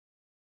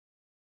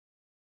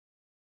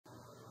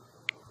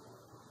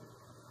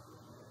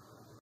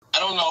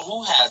don't know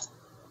who has it.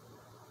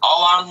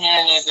 All I'm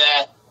hearing is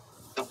that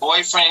the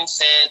boyfriend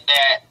said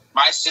that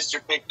my sister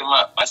picked him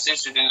up. My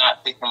sister did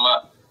not pick him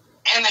up.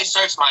 And they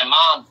searched my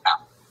mom's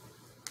house.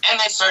 And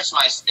they searched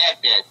my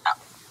stepdad's house.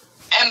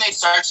 And they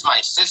searched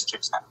my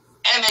sister's house.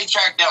 And they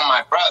tracked down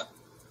my brother.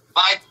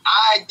 Like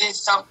I did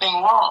something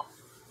wrong.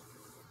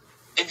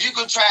 If you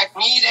could track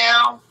me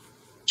down,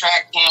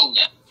 track him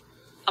down.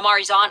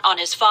 Amari's aunt on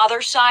his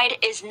father's side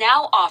is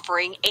now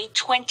offering a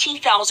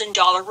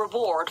 $20,000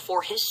 reward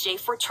for his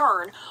safe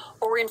return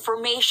or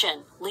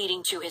information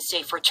leading to his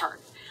safe return.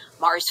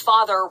 Amari's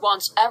father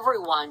wants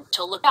everyone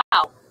to look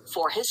out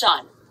for his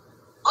son.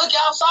 Look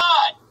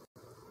outside.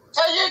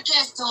 Tell your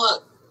kids to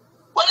look.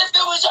 What if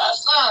it was your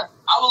son?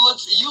 I will look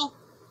for you.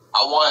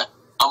 I want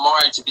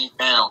Amari to be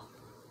found.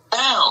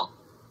 Found.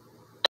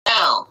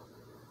 Found.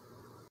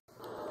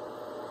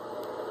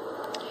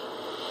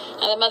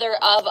 Now, the mother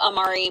of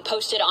Amari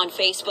posted on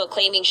Facebook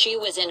claiming she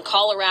was in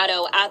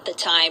Colorado at the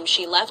time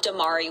she left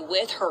Amari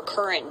with her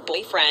current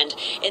boyfriend.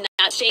 In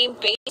that same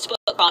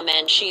Facebook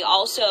comment, she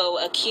also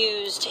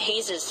accused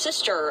Hayes'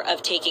 sister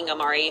of taking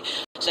Amari.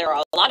 So there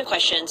are a lot of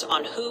questions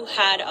on who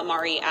had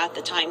Amari at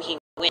the time he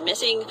went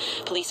missing.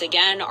 Police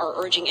again are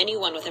urging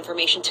anyone with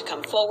information to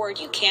come forward.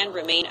 You can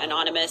remain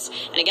anonymous.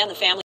 And again, the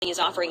family is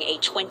offering a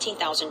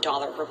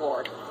 $20,000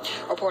 reward.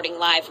 Reporting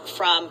live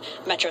from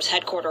Metro's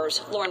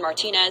headquarters, Lauren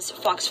Martinez,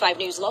 Fox 5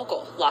 News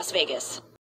Local, Las Vegas.